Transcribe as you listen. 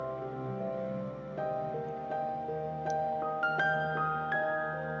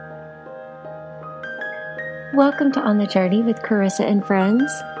Welcome to On the Journey with Carissa and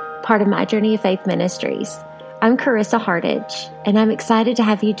Friends, part of My Journey of Faith Ministries. I'm Carissa Hardage, and I'm excited to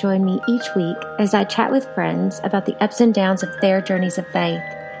have you join me each week as I chat with friends about the ups and downs of their journeys of faith.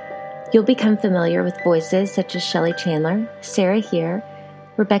 You'll become familiar with voices such as Shelley Chandler, Sarah Here,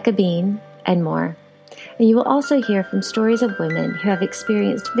 Rebecca Bean, and more. And you will also hear from stories of women who have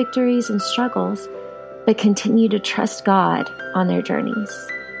experienced victories and struggles, but continue to trust God on their journeys.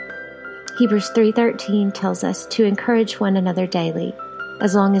 Hebrews 3:13 tells us to encourage one another daily,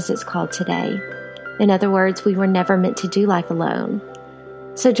 as long as it's called today. In other words, we were never meant to do life alone.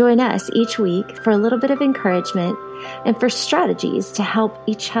 So join us each week for a little bit of encouragement and for strategies to help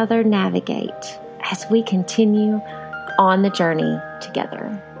each other navigate as we continue on the journey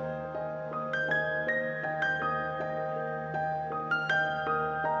together.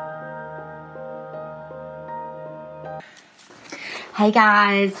 Hey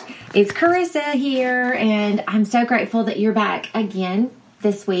guys, it's Carissa here, and I'm so grateful that you're back again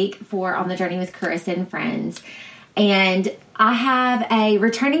this week for On the Journey with Carissa and Friends. And I have a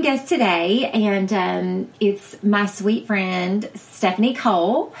returning guest today, and it's my sweet friend, Stephanie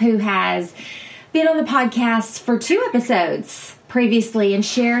Cole, who has been on the podcast for 2 episodes previously and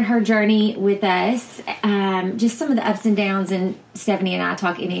shared her journey with us, just some of the ups and downs. And Stephanie and I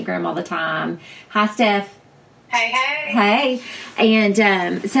talk Enneagram all the time. Hi, Steph. Hey. And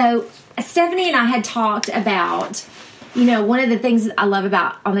so Stephanie and I had talked about, one of the things I love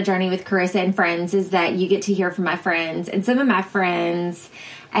about On the Journey with Carissa and Friends is that you get to hear from my friends. And some of my friends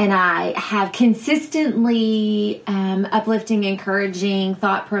and I have consistently uplifting, encouraging,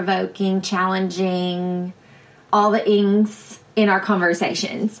 thought-provoking, challenging, all the ings in our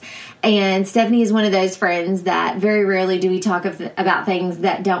conversations. And Stephanie is one of those friends that very rarely do we talk about things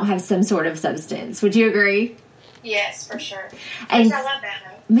that don't have some sort of substance. Would you agree? Yes, for sure. And I love that,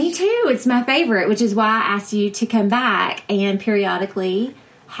 though. Me too. It's my favorite, which is why I asked you to come back and periodically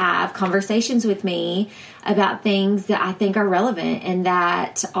have conversations with me about things that I think are relevant and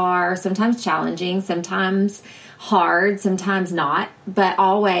that are sometimes challenging, sometimes hard, sometimes not, but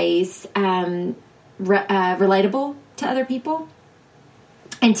always relatable to other people.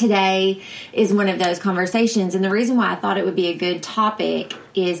 And today is one of those conversations. And the reason why I thought it would be a good topic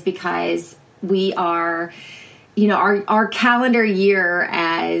is because we are, our calendar year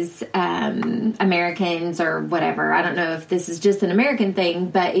as Americans or whatever. I don't know if this is just an American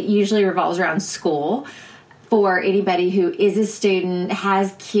thing, but it usually revolves around school for anybody who is a student,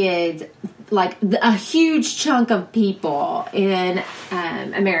 has kids. Like a huge chunk of people in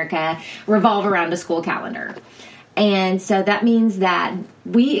America revolve around a school calendar. And so that means that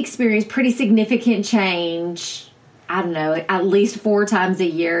we experience pretty significant change, I don't know, at least 4 times a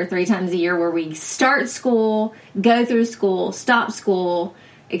year, 3 times a year, where we start school, go through school, stop school,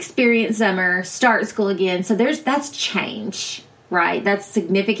 experience summer, start school again. So that's change, right? That's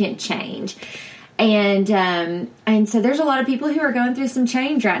significant change. And so there's a lot of people who are going through some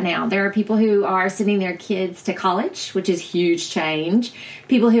change right now. There are people who are sending their kids to college, which is huge change.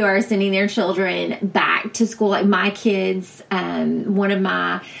 People who are sending their children back to school. Like my kids, one of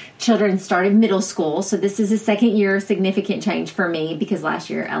my children started middle school. So this is a second year of significant change for me because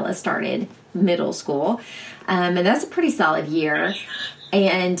last year Ella started middle school. And that's a pretty solid year.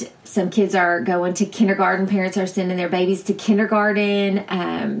 And some kids are going to kindergarten. Parents are sending their babies to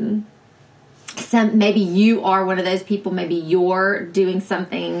kindergarten. Maybe you are one of those people. Maybe you're doing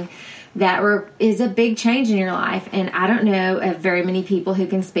something that is a big change in your life. And I don't know of very many people who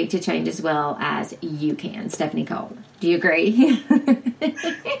can speak to change as well as you can. Stephanie Cole, do you agree? I don't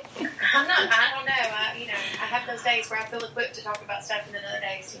know. I have those days where I feel equipped to talk about stuff, and then other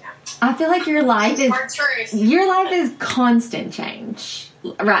days, I feel like your life truth. is constant change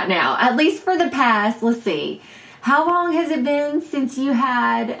right now. At least for the past, let's see. How long has it been since you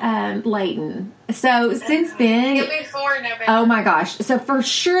had Layton? So since then... It'll be 4 in November. Oh my gosh. So for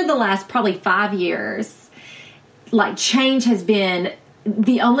sure the last probably 5 years, like change has been...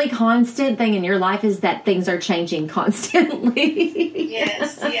 The only constant thing in your life is that things are changing constantly.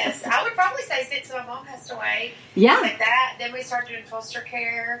 Yes. I would probably say since my mom passed away. Yeah. Like that. Then we started doing foster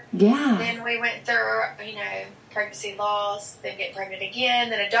care. Yeah. Then we went through, pregnancy loss, then getting pregnant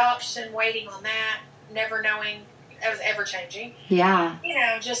again, then adoption, waiting on that, never knowing that was ever changing. Yeah.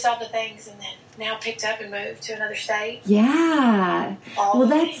 Just all the things, and then now picked up and moved to another state. Yeah.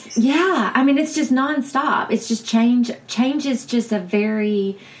 Yeah. I mean, it's just nonstop. It's just change. Change is just a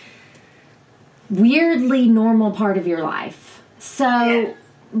very weirdly normal part of your life. So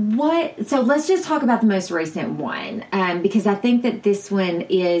let's just talk about the most recent one, because I think that this one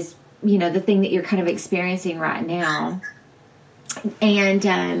is, the thing that you're kind of experiencing right now. And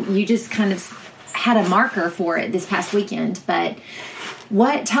you just kind of had a marker for it this past weekend. But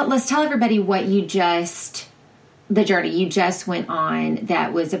let's tell everybody what the journey you just went on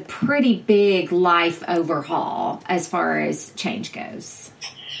that was a pretty big life overhaul as far as change goes.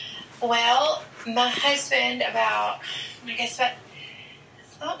 Well, my husband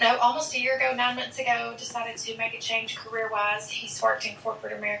almost a year ago, 9 months ago, decided to make a change career-wise. He's worked in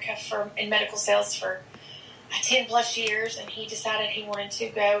corporate America in medical sales for 10 plus years, and he decided he wanted to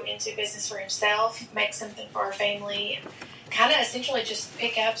go into business for himself, make something for our family, and kind of essentially just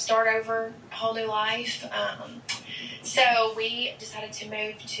start over a whole new life. So we decided to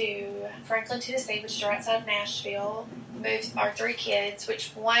move to Franklin, Tennessee, which is right outside of Nashville. Moved our 3 kids,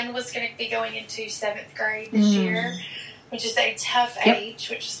 which one was going to be going into 7th grade this year, which is a tough age,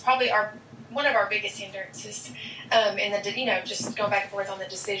 which is probably one of our biggest hindrances in the, just going back and forth on the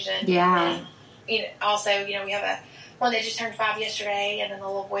decision. Yeah. And, also, we have one that just turned 5 yesterday, and then the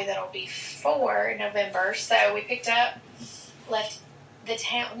little boy that'll be 4 in November. So we picked up, left the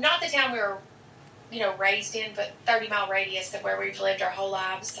town, not the town we were, raised in, but 30-mile radius of where we've lived our whole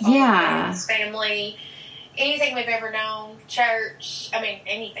lives. Yeah. Friends, family, anything we've ever known, church,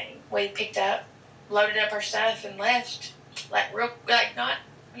 anything. We picked up, loaded up our stuff, and left, real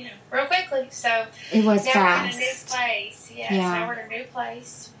quickly. So it was now fast. We're in a new place. Yes, yeah. Now we're in a new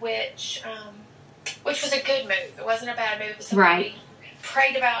place, which was a good move. It wasn't a bad move. It was something right. we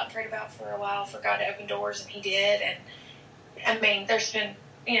prayed about for a while for God to open doors, and He did. And there's been,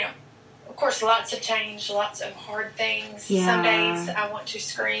 of course, lots of change, lots of hard things. Yeah. Some days I want to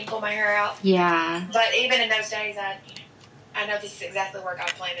scream, pull my hair out. Yeah. But even in those days, I know this is exactly where God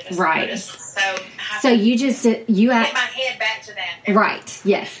planted us. Right. So you get my head back to that. Right.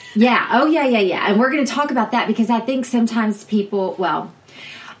 Yes. Yeah. Oh, yeah. And we're going to talk about that because I think sometimes people,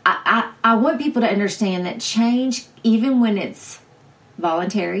 I want people to understand that change, even when it's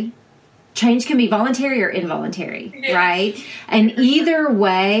voluntary, change can be voluntary or involuntary, yes. Right? And either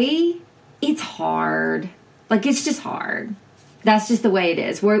way, it's hard. It's just hard. That's just the way it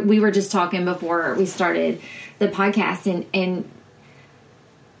is. We were just talking before we started the podcast, and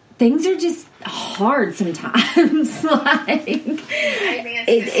things are just hard sometimes.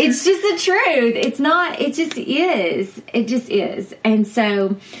 It's just the truth. It's not. It just is. It just is. And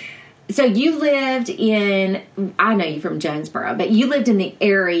so you lived in. I know you from Jonesboro, but you lived in the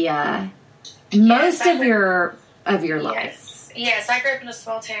area most of your life. Yes, I grew up in a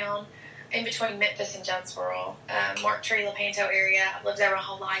small town in between Memphis and Jonesboro, Mark Tree, Lepanto area. I've lived there my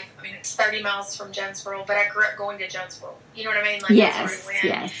whole life. It's 30 miles from Jonesboro, but I grew up going to Jonesboro. You know what I mean? Yes, that's where we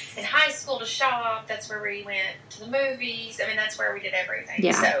went yes. in high school to shop. That's where we went to the movies. That's where we did everything.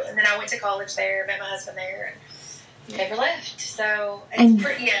 Yeah. So, and then I went to college there, met my husband there, and never left. So,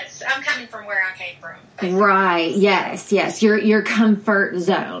 yes, I'm coming from where I came from. Basically. Right. Yes. Your comfort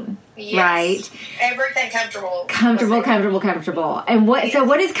zone. Yes. Right. Everything comfortable. And what? Yes. So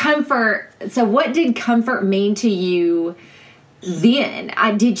what is comfort? So what did comfort mean to you then?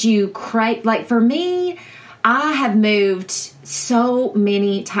 Did you crave? For me, I have moved so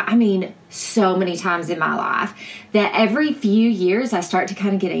many times. So many times in my life that every few years I start to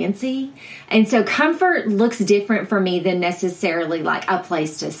kind of get antsy. And so comfort looks different for me than necessarily a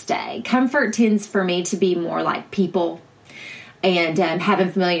place to stay. Comfort tends for me to be more like people and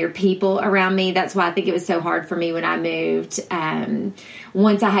having familiar people around me. That's why I think it was so hard for me when I moved.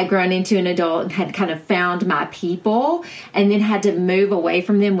 Once I had grown into an adult and had kind of found my people and then had to move away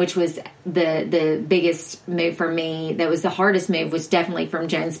from them, which was the biggest move for me. That was the hardest move, was definitely from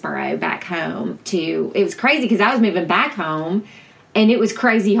Jonesboro back home it was crazy because I was moving back home and it was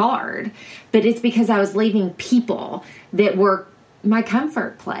crazy hard. But it's because I was leaving people that were my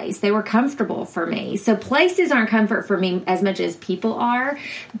comfort place. They were comfortable for me. So places aren't comfort for me as much as people are.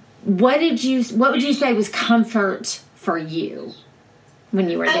 What would you say was comfort for you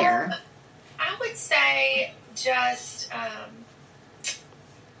when you were there? I would say just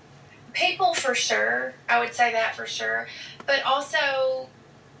people for sure. I would say that for sure. But also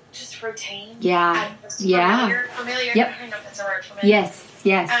just routine. Yeah. Familiar. Yep. I don't know if that's a word. Familiar.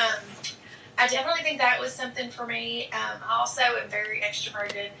 Yes. I definitely think that was something for me. I also am very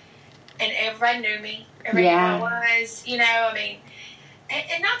extroverted, and everybody knew me. Everybody knew who I was, and not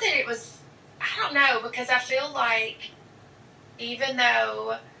that it was, I don't know, because I feel like even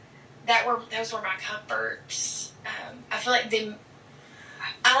though those were my comforts, I feel like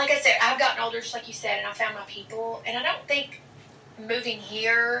like I said, I've gotten older, just like you said, and I found my people, and I don't think moving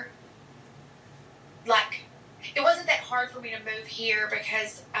here, it wasn't that hard for me to move here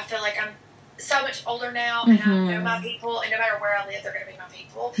because I feel like I'm so much older now, and I know my people, and no matter where I live, they're going to be my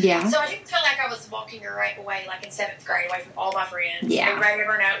people. Yeah. So I didn't feel like I was walking right away, like in 7th grade, away from all my friends. Yeah. Everybody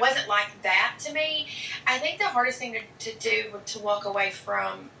ever know. It wasn't like that to me. I think the hardest thing to do was to walk away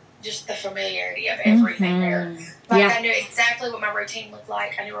from just the familiarity of everything there. Like, I knew exactly what my routine looked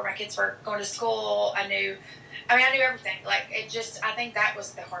like. I knew where my kids were going to school. I knew everything. Like, I think that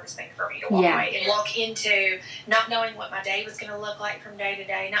was the hardest thing for me, to walk away and walk into not knowing what my day was going to look like from day to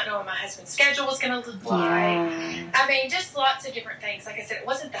day, not knowing what my husband's schedule was going to look like. I mean, just lots of different things. Like I said, it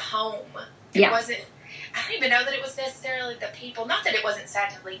wasn't the home. It wasn't, I don't even know that it was necessarily the people. Not that it wasn't sad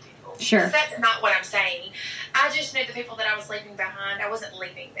to leave people. Sure. That's not what I'm saying. I just knew the people that I was leaving behind, I wasn't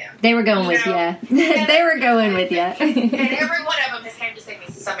leaving them. They were going with you. They were going with you. And every one of them has came to see me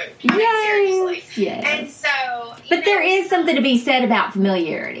since I moved. I mean, seriously. Yes. And so... But there is something to be said about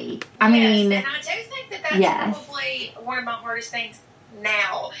familiarity. I mean... and I do think that that's probably one of my hardest things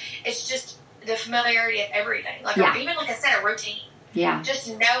now. It's just the familiarity of everything. Like, even like I said, a routine. Yeah. Just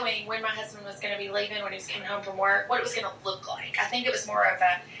knowing when my husband was going to be leaving, when he was coming home from work, what it was going to look like. I think it was more of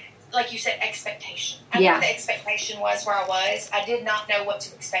a, like you said, expectation. I knew what the expectation was where I was. I did not know what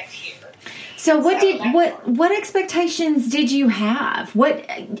to expect here. So what expectations did you have?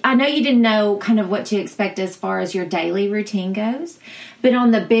 I know you didn't know kind of what to expect as far as your daily routine goes, but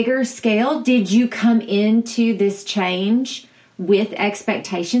on the bigger scale, did you come into this change with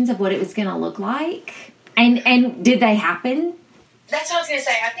expectations of what it was going to look like? And did they happen? That's what I was going to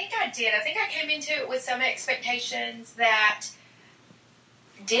say. I think I did. I think I came into it with some expectations that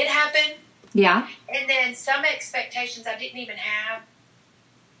did happen. Yeah. And then some expectations I didn't even have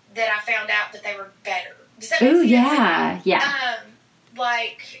that I found out that they were better. Does that make sense? Yeah.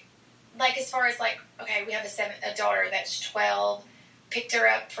 Like as far as like, okay, we have a daughter that's 12, picked her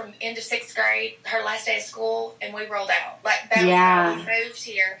up from end of 6th grade, her last day of school, and we rolled out. Like, that was how we moved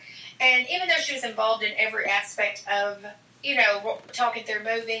here. And even though she was involved in every aspect of, talking through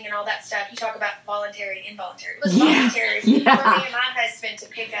moving and all that stuff, you talk about voluntary and involuntary. It was voluntary for me and my husband to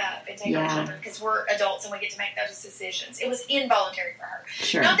pick up and take our children because we're adults and we get to make those decisions. It was involuntary for her.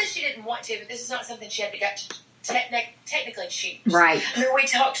 Sure. Not that she didn't want to, but this is not something she had to get to technically choose. Right. I mean, we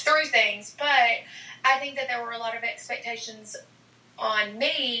talked through things, but I think that there were a lot of expectations on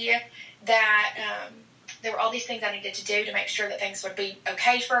me that there were all these things I needed to do to make sure that things would be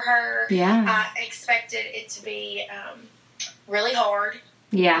okay for her. Yeah. I expected it to be really hard.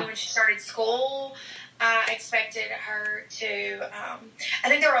 Yeah. When she started school, I expected her to, I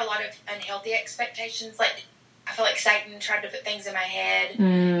think there were a lot of unhealthy expectations. Like, I feel like Satan tried to put things in my head, you're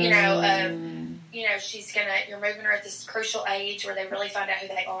moving her at this crucial age where they really find out who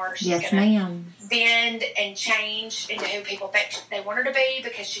they are. She's gonna bend and change into who people think they want her to be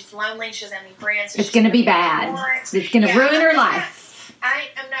because she's lonely and she doesn't have any friends. So it's going to be bad. It's going to ruin her life.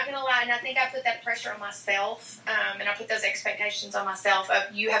 I'm not going to lie, and I think I put that pressure on myself, and I put those expectations on myself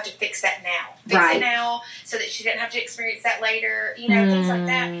of, you have to fix that now. Fix it now so that she didn't have to experience that later, things like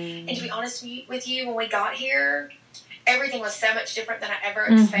that. And to be honest with you, when we got here, everything was so much different than I ever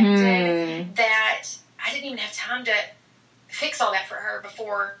expected that I didn't even have time to fix all that for her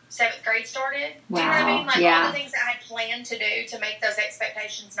before 7th grade started. Wow. Do you know what I mean? Like, all the things that I had planned to do to make those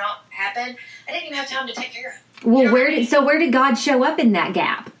expectations not happen, I didn't even have time to take care of. Well, where did God show up in that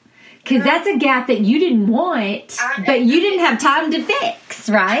gap? Because that's a gap that you didn't want, but you didn't have time to fix,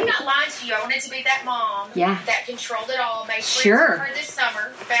 right? I'm not lying to you. I wanted to be that mom that controlled it all, made friends with her this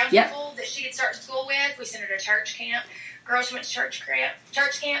summer, found people that she could start school with. We sent her to church camp. Girl, she went to church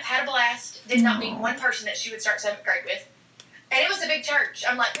camp, had a blast, did not meet one person that she would start 7th grade with. And it was a big church.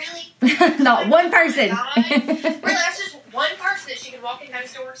 I'm like, really? Not one person. Really, that's just one person that she could walk in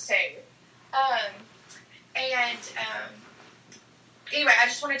those doors to. Anyway, I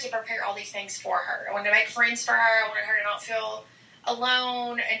just wanted to prepare all these things for her. I wanted to make friends for her. I wanted her to not feel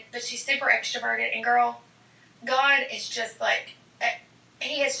alone. But she's super extroverted. And girl, God is just like,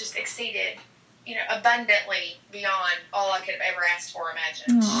 He has just exceeded, abundantly beyond all I could have ever asked for or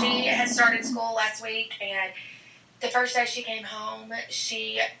imagined. Aww. She has started school last week, and the first day she came home,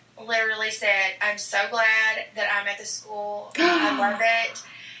 she literally said, I'm so glad that I'm at the school. I love it.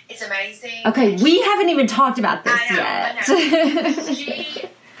 It's amazing. Okay, we haven't even talked about this yet. I know. She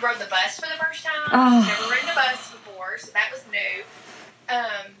rode the bus for the first time. She's never ridden a bus before, so that was new.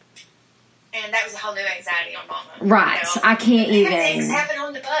 And that was a whole new anxiety on Mama. Right. I can't even. Things happen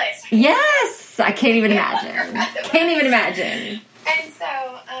on the bus. Yes. I can't even imagine. Can't even imagine. And so,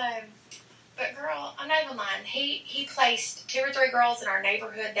 but girl, I'm not even lying. He placed 2 or 3 girls in our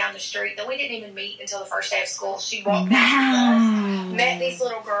neighborhood down the street that we didn't even meet until the first day of school. She walked past us, met these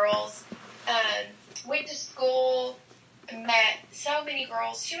little girls, went to school, met so many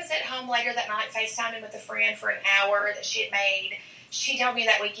girls. She was at home later that night FaceTiming with a friend for an hour that she had made. She told me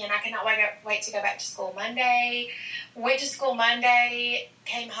that weekend, I cannot wait to go back to school Monday. Went to school Monday,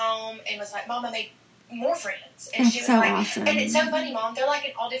 came home, and was like, Mom, I made more friends. And That's she was so like, awesome. And it's so funny, Mom. They're like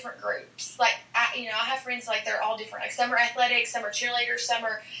in all different groups. Like, I have friends like they're all different. Like, some are athletics, some are cheerleaders, some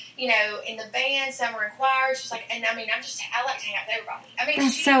are, in the band, some are in choir. She's like, and I mean, I like to hang out with everybody. I mean,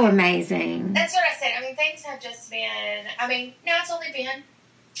 that's so amazing. That's what I said. I mean, things have just been, now it's only been,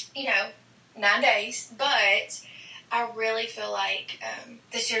 9 days, but I really feel like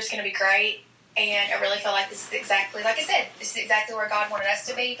this year's going to be great. And I really feel like this is exactly, like I said, this is exactly where God wanted us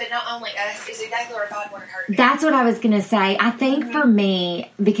to be, but not only us, it's exactly where God wanted her to be. That's what I was going to say. I think for me,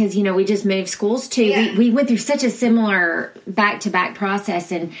 because, we just moved schools too, we went through such a similar back-to-back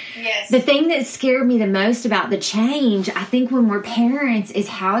process. And the thing that scared me the most about the change, I think when we're parents, is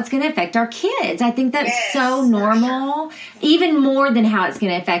how it's going to affect our kids. I think that's so normal. Sure. Even more than how it's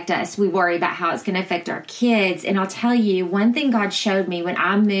going to affect us, we worry about how it's going to affect our kids. And I'll tell you, one thing God showed me when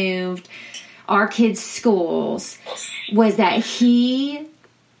I moved our kids' schools was that He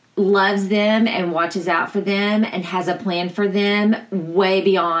loves them and watches out for them and has a plan for them way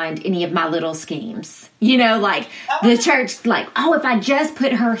beyond any of my little schemes. The church, if I just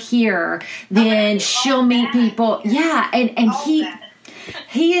put her here, then she'll meet people. Yeah, and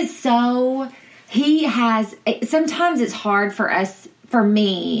he is so, he has, sometimes it's hard for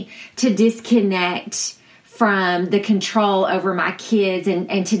me to disconnect from the control over my kids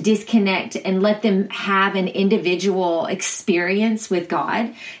and to disconnect and let them have an individual experience with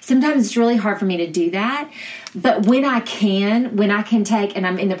God. Sometimes it's really hard for me to do that. But when I can take, and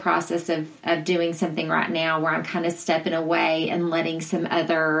I'm in the process of doing something right now where I'm kind of stepping away and letting some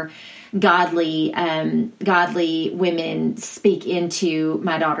other godly women speak into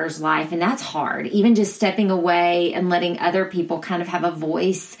my daughter's life. And that's hard. Even just stepping away and letting other people kind of have a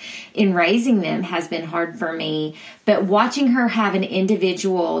voice in raising them has been hard for me. But watching her have an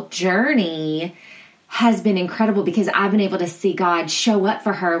individual journey has been incredible because I've been able to see God show up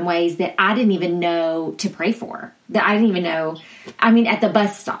for her in ways that I didn't even know to pray for, that I didn't even know. At the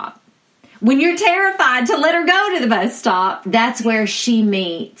bus stop, when you're terrified to let her go to the bus stop, that's where she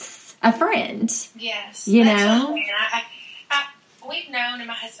meets a friend. Yes. We've known, and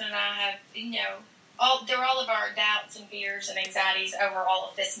my husband and I have, all of our doubts and fears and anxieties over all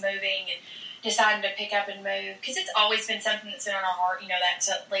of this moving and deciding to pick up and move, because it's always been something that's been on our heart, that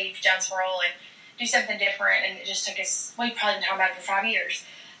to leave Jonesboro and do something different, and it just took us, we've probably been talking about it for 5 years.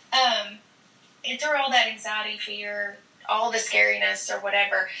 And through all that anxiety, fear, all the scariness or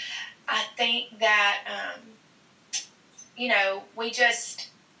whatever, I think that, we just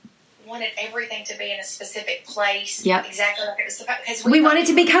wanted everything to be in a specific place. Yep. Exactly like it was supposed to. We want it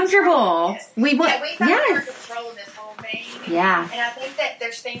to be comfortable. Yes. We thought we were controlling this whole thing. Yeah. And I think that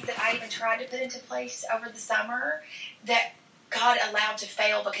there's things that I even tried to put into place over the summer that God allowed to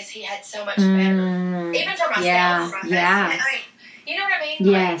fail because He had so much better. Even for myself. Yeah. For my yeah. husband. You know what I mean?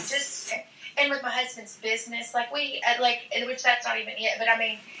 Yes. And with my husband's business, which that's not even it, but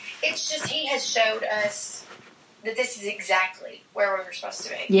it's just He has showed us that this is exactly where we were supposed to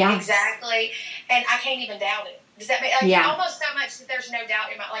be. Yeah. Exactly. And I can't even doubt it. Does that make almost so much that there's no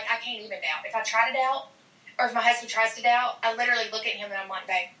doubt in my, I can't even doubt. If I try to doubt, or if my husband tries to doubt, I literally look at him and I'm like,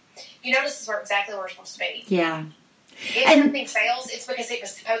 babe, this is exactly where we're supposed to be. Yeah. If something fails, it's because it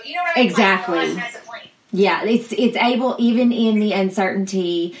was supposed, you know what I mean? Exactly. God has a plan. Yeah, it's able, even in the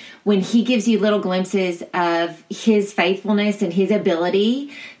uncertainty, when He gives you little glimpses of His faithfulness and His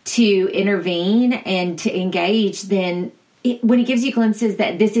ability to intervene and to engage, then when He gives you glimpses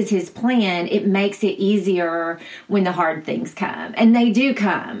that this is His plan, it makes it easier when the hard things come. And they do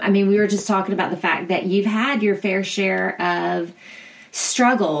come. We were just talking about the fact that you've had your fair share of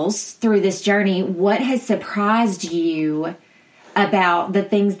struggles through this journey. What has surprised you about the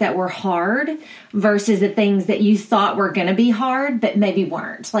things that were hard versus the things that you thought were going to be hard but maybe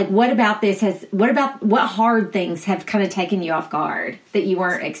weren't? What hard things have kind of taken you off guard that you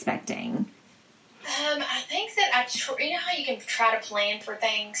weren't expecting? I think that you know how you can try to plan for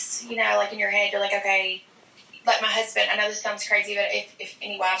things, in your head, you're like, okay, like my husband, I know this sounds crazy, but if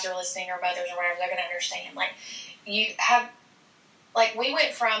any wives are listening or mothers or whatever, they're going to understand. We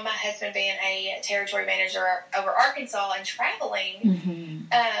went from my husband being a territory manager over Arkansas and traveling. Mm-hmm.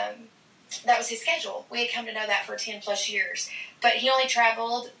 That was his schedule. We had come to know that for 10 plus years. But he only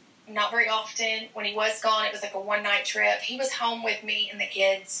traveled not very often. When he was gone, it was like a one-night trip. He was home with me and the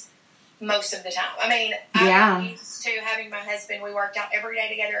kids most of the time. I got used to having my husband. We worked out every day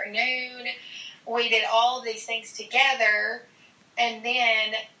together at noon. We did all of these things together. And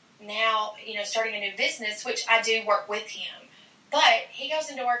then now, starting a new business, which I do work with him. But he goes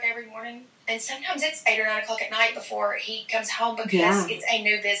into work every morning, and sometimes it's 8 or 9 o'clock at night before he comes home because it's a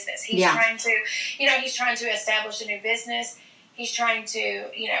new business. He's trying to, he's trying to establish a new business. He's trying to,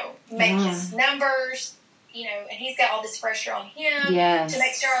 make his numbers, and he's got all this pressure on him to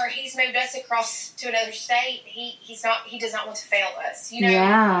make sure he's moved us across to another state. He does not want to fail us,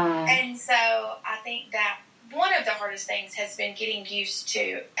 And so I think that one of the hardest things has been getting used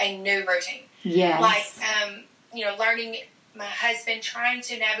to a new routine. Yes. Like, learning my husband, trying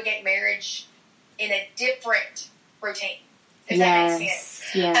to navigate marriage in a different routine, if that makes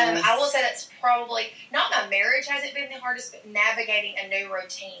sense. Yes. I will say that's probably, not my marriage hasn't been the hardest, but navigating a new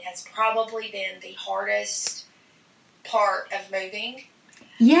routine has probably been the hardest part of moving.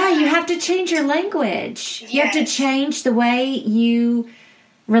 Yeah, you have to change your language. You have to change the way you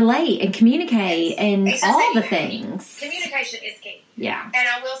relate and communicate and all the things. Communication is key. Yeah. And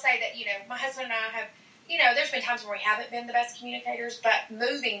I will say that, my husband and I have, there's been times where we haven't been the best communicators, but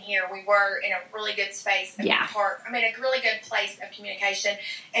moving here, we were in a really good space. A really good place of communication.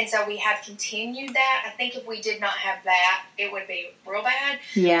 And so we have continued that. I think if we did not have that, it would be real bad.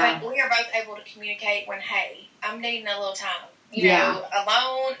 Yeah. But we are both able to communicate when, hey, I'm needing a little time.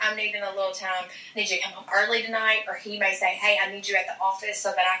 Alone, I'm needing a little time. I need you to come home early tonight. Or he may say, hey, I need you at the office so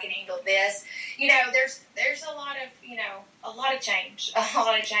that I can handle this. There's a lot of change.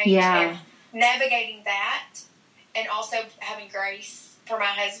 Yeah. And navigating that, and also having grace for my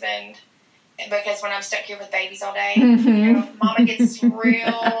husband, because when I'm stuck here with babies all day, Mama gets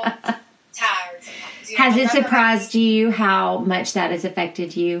real tired sometimes. Has it surprised you how much that has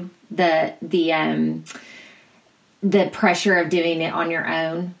affected you? The pressure of doing it on your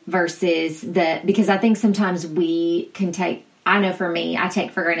own versus because I think sometimes we can I know for me, I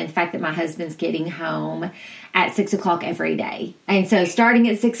take for granted the fact that my husband's getting home at 6 o'clock every day. And so starting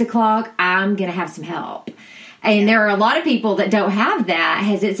at 6 o'clock, I'm going to have some help. And there are a lot of people that don't have that.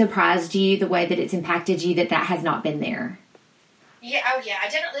 Has it surprised you the way that it's impacted you that has not been there? Yeah, I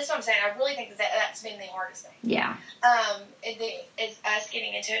definitely, that's what I'm saying. I really think that's been the hardest thing. Yeah. Is us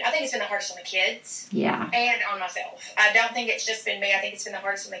getting into it. I think it's been the hardest on the kids. Yeah. And on myself. I don't think it's just been me. I think it's been the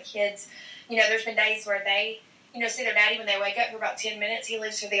hardest on the kids. There's been days where they, see their daddy when they wake up for about 10 minutes. He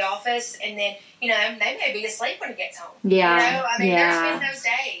leaves for the office, and then, they may be asleep when he gets home. Yeah. There's been those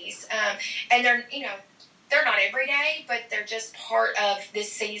days. And they're, they're not every day, but they're just part of this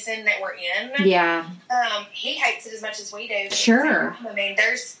season that we're in. Yeah. He hates it as much as we do. Sure.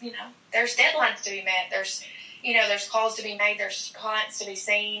 There's deadlines to be met. There's calls to be made. There's clients to be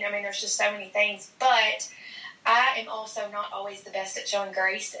seen. There's just so many things. But I am also not always the best at showing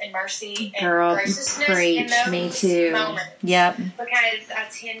grace and mercy and graciousness in those me too. moments. Yep. Because I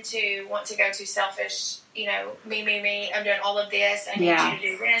tend to want to go too selfish. Me. I'm doing all of this. I need you to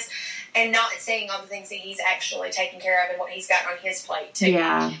do this. And not seeing all the things that he's actually taking care of and what he's got on his plate, too.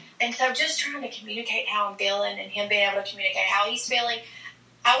 Yeah. And so just trying to communicate how I'm feeling and him being able to communicate how he's feeling,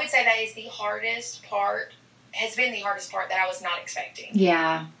 I would say that is the hardest part, has been the hardest part that I was not expecting.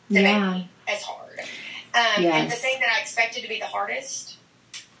 Yeah. To make me as hard. And the thing that I expected to be the hardest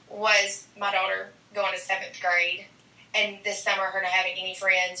was my daughter going to 7th grade. And this summer, her not having any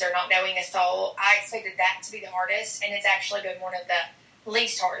friends or not knowing a soul. I expected that to be the hardest, and it's actually been one of the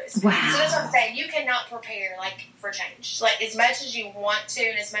least hardest. Wow. So that's what I'm saying. You cannot prepare for change. As much as you want to,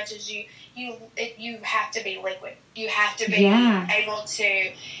 and as much as you have to be liquid. You have to be able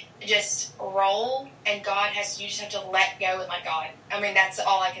to just roll, and you just have to let go and let God. That's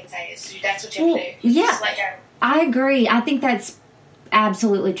all I can say is that's what you have to do. Yeah. Just let go. I agree. I think that's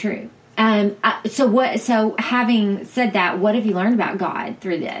absolutely true. So having said that, what have you learned about God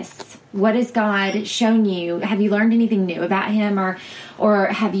through this? What has God shown you? Have you learned anything new about him, or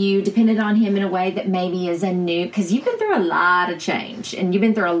have you depended on him in a way that maybe is a new, because you've been through a lot of change and you've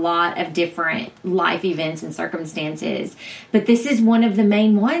been through a lot of different life events and circumstances, but this is one of the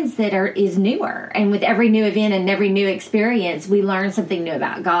main ones that is newer. And with every new event and every new experience, we learn something new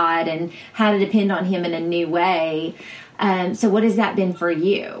about God and how to depend on him in a new way. So what has that been for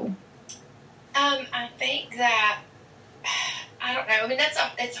you? I think that, I don't know.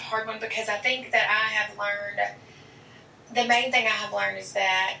 It's a hard one because I think that I have learned, the main thing I have learned is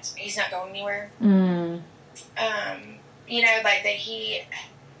that he's not going anywhere. That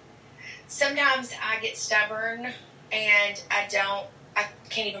sometimes I get stubborn and I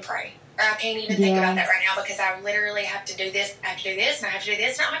can't even pray. Or I can't even think about that right now because I literally have to do this, I have to do this, and I have to do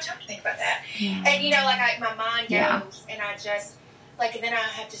this, and I don't have time to think about that. Yeah. And, my mind goes, and I just, and then I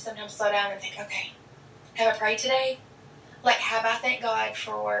have to sometimes slow down and think, okay, have I prayed today? Have I thanked God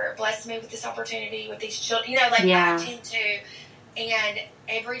for blessing me with this opportunity, with these children? I tend to And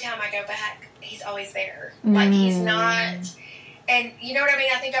every time I go back, he's always there. Like, he's not, and you know what I mean?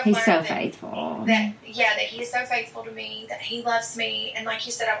 I think I've he's learned so faithful. that he is so faithful to me, that he loves me. And like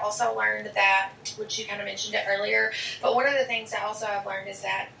you said, I've also learned that, which you kind of mentioned it earlier, but one of the things that also I've learned is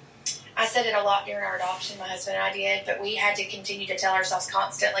that I said it a lot during our adoption, my husband and I did, but we had to continue to tell ourselves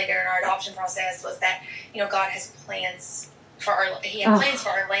constantly during our adoption process was that, you know, God has plans for plans for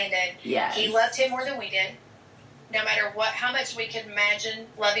our Landon. Yes. He loved him more than we did. No matter how much we could imagine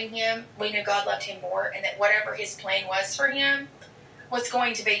loving him, we knew God loved him more, and that whatever his plan was for him was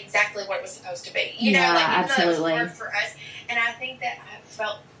going to be exactly what it was supposed to be. You know, like, even absolutely. though it was hard for us. And I think that I've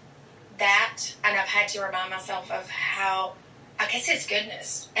felt that, and I've had to remind myself of how, I guess, his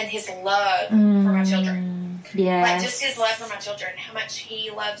goodness and his love for my children. Yes. Like, just his love for my children, how much he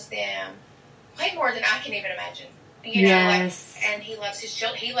loves them way more than I can even imagine. You know, like, and he loves his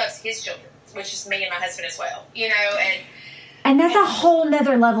children. He loves his children, which is me and my husband as well. You know, and that's a whole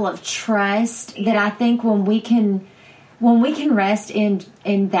nother level of trust that I think when we can rest in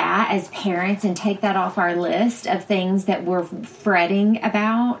that as parents and take that off our list of things that we're fretting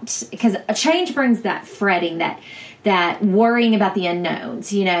about, because a change brings that fretting, that worrying about the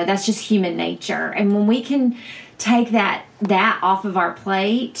unknowns, you know, that's just human nature. And when we can take that off of our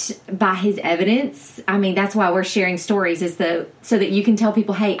plate by his evidence, I mean, that's why we're sharing stories, so that you can tell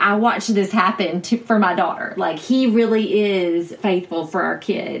people, hey, I watched this happen for my daughter. Like, he really is faithful for our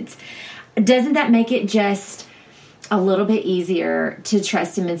kids. Doesn't that make it just a little bit easier to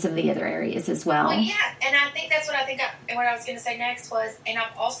trust him in some of the other areas as well? Well, yeah, and I think that's what what I was going to say next was, and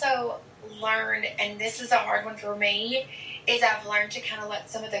I've also learned, and this is a hard one for me, is I've learned to kind of let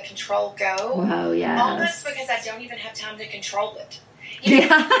some of the control go. Oh, yes. Almost because I don't even have time to control it. You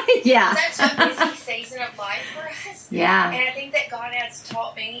know, such a busy season of life for us. Yeah. And I think that God has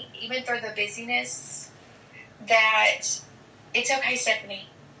taught me, even through the busyness, that it's okay, Stephanie.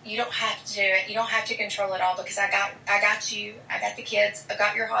 You don't have to do it. You don't have to control it all, because I got you. I got the kids. I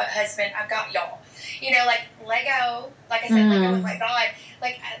got your husband. I've got y'all. You know, like, let go. Like I said, let go with my God.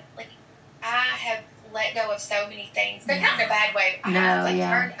 I have let go of so many things, but not in a bad way. I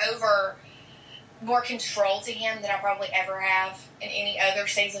have turned over more control to him than I probably ever have in any other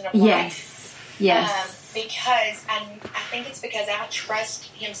season of life. Yes. Because I think it's because I trust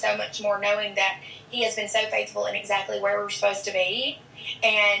him so much more, knowing that he has been so faithful in exactly where we're supposed to be.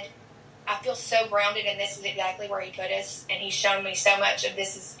 And I feel so grounded, and this is exactly where he put us. And he's shown me so much of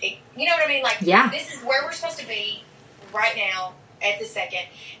this is, you know what I mean? Like, this is where we're supposed to be right now at the second.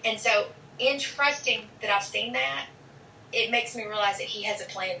 And so, in trusting that I've seen that, it makes me realize that he has a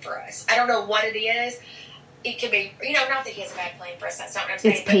plan for us. I don't know what it is. It could be, you know, not that he has a bad plan for us. That's not what I'm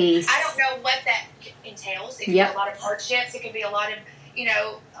saying. It's peace. I don't know what that entails. It could be a lot of hardships. It could be a lot of, you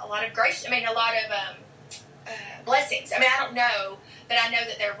know, a lot of grace. I mean, a lot of blessings. I mean, I don't know, but I know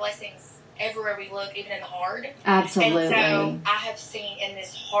that there are blessings everywhere we look, even in the hard. Absolutely. And so I have seen in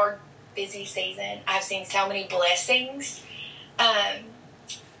this hard, busy season, I've seen so many blessings.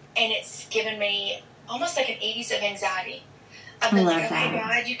 And it's given me almost like an ease of anxiety. I've been like, okay,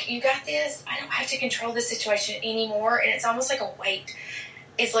 God, you got this. I don't have to control this situation anymore. And it's almost like a weight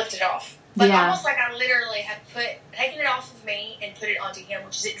is lifted off. Like, almost like I literally have taken it off of me and put it onto him,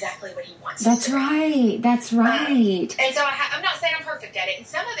 which is exactly what he wants. That's right. That's right. And so I'm not saying I'm perfect at it. And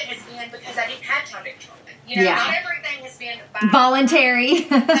some of it has been because I didn't have time to control it. You know, not everything has been voluntary.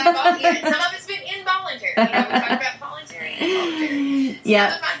 Some of it's been involuntary. You know, we talk about voluntary and involuntary.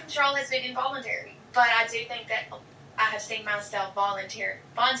 Some of my control has been involuntary. But I do think that I have seen myself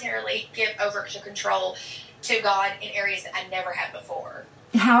voluntarily give over to control to God in areas that I never have before.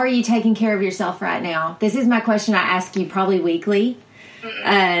 How are you taking care of yourself right now? This is my question I ask you probably weekly.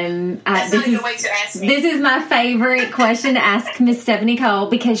 That's not a good way to ask me. This is my favorite question to ask Miss Stephanie Cole,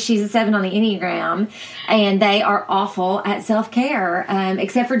 because she's a 7 on the Enneagram, and they are awful at self-care,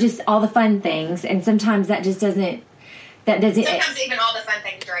 except for just all the fun things. And sometimes that just doesn't. Sometimes even all the fun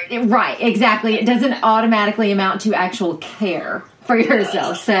things drain. Right, exactly. It doesn't automatically amount to actual care for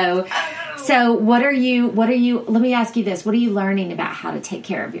yourself. So what are you, let me ask you this. What are you learning about how to take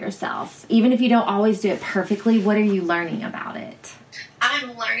care of yourself? Even if you don't always do it perfectly, what are you learning about it?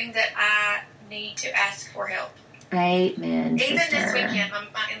 I'm learning that I need to ask for help. Amen, Even sister. this weekend,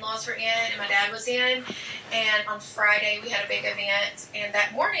 my in-laws were in and my dad was in. And on Friday, we had a big event. And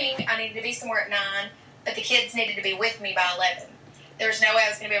that morning, I needed to be somewhere at 9. But the kids needed to be with me by 11. There was no way I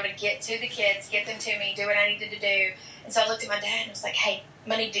was going to be able to get to the kids, get them to me, do what I needed to do. And so I looked at my dad and was like, hey, I'm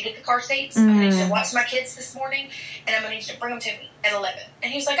going to need to get the car seats. I'm going to need to watch my kids this morning. And I'm going to need you to bring them to me at 11.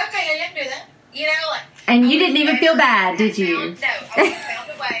 And he was like, okay, yeah, I can do that. You know, like. And you didn't even feel bad, did you? No, I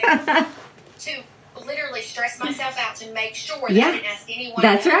found a way to literally stress myself out to make make sure that I didn't ask anyone.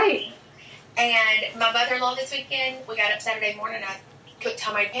 That's right. Me. And my mother-in-law this weekend, we got up Saturday morning, I cooked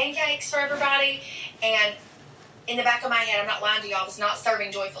homemade pancakes for everybody, and in the back of my head, I'm not lying to y'all, I was not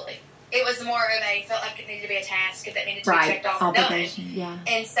serving joyfully. It was more of a, felt like it needed to be a task that needed to be checked off and done. Yeah.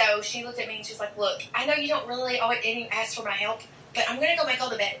 And so she looked at me and she was like, look, I know you don't really always even ask for my help, but I'm going to go make all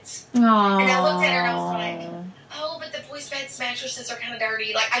the beds. Aww. And I looked at her and I was like, oh, but the boys' beds mattresses are kind of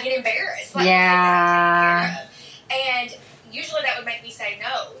dirty. Like, I get embarrassed. Like, yeah. And usually that would make me say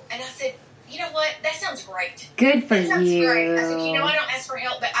no. And I said, you know what? That sounds great. Good for you. That sounds great. I said, I don't ask for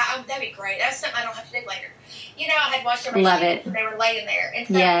help, but that'd be great. That's something I don't have to do later. I had watched everybody. And they were laying there. And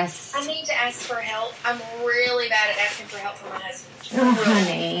so yes. I need to ask for help. I'm really bad at asking for help from my husband. Oh,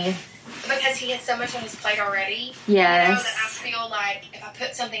 honey. Because he has so much on his plate already. Yes. That I feel like if I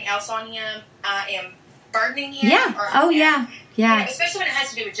put something else on him, I am burdening him. Yeah. Yeah. Especially when it has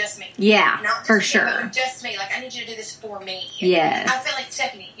to do with just me. Yeah, not for him, sure. But just me. Like, I need you to do this for me. Yes. I feel like,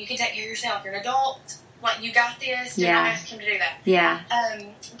 Stephanie, you can take care of yourself. You're an adult. Like, you got this. Do not ask him to do that. Yeah.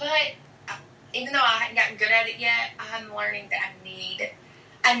 But even though I hadn't gotten good at it yet, I'm learning that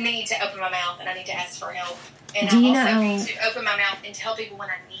I need to open my mouth and I need to ask for help. And I also need to open my mouth and tell people when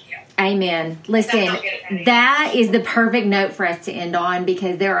I need help. Amen. Listen, that is the perfect note for us to end on,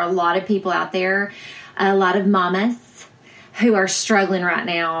 because there are a lot of people out there, a lot of mamas who are struggling right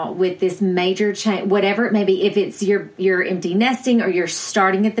now with this major change, whatever it may be. If it's you're empty nesting or you're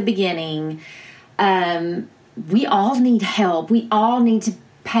starting at the beginning, we all need help. We all need to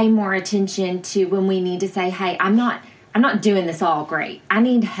pay more attention to when we need to say, hey, I'm not doing this all great. I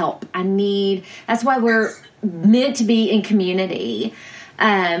need help. That's why we're meant to be in community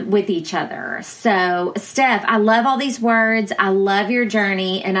with each other. So, Steph, I love all these words. I love your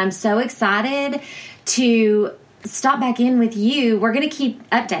journey, and I'm so excited to stop back in with you. We're going to keep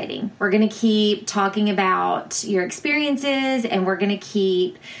updating. We're going to keep talking about your experiences, and we're going to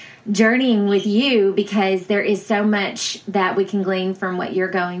keep journeying with you, because there is so much that we can glean from what you're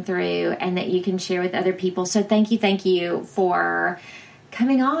going through and that you can share with other people. So thank you for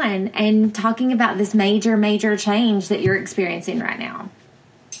coming on and talking about this major, major change that you're experiencing right now.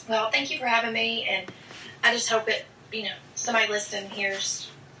 Well, thank you for having me, and I just hope that, somebody listening hears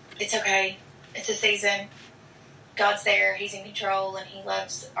it's okay. It's a season. God's there. He's in control, and He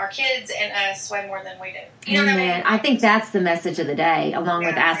loves our kids and us way more than we do. You know what I mean? I think that's the message of the day, along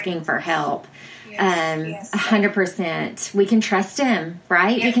with asking for help. Yes. 100%. We can trust Him,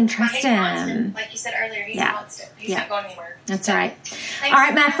 right? Yeah. We can trust He's Him. constant. Like you said earlier, He's constant. He's not going anywhere. That's right. All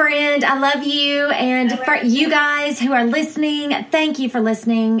right, my friend, I love you. And for you guys who are listening, thank you for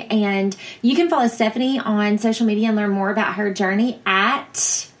listening. And you can follow Stephanie on social media and learn more about her journey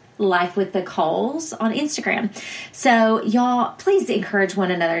at Life with the Coles on Instagram. So y'all, please encourage one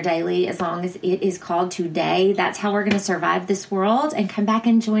another daily, as long as it is called today. That's how we're going to survive this world. And come back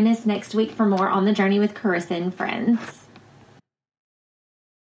and join us next week for more on the journey with Carissa and friends.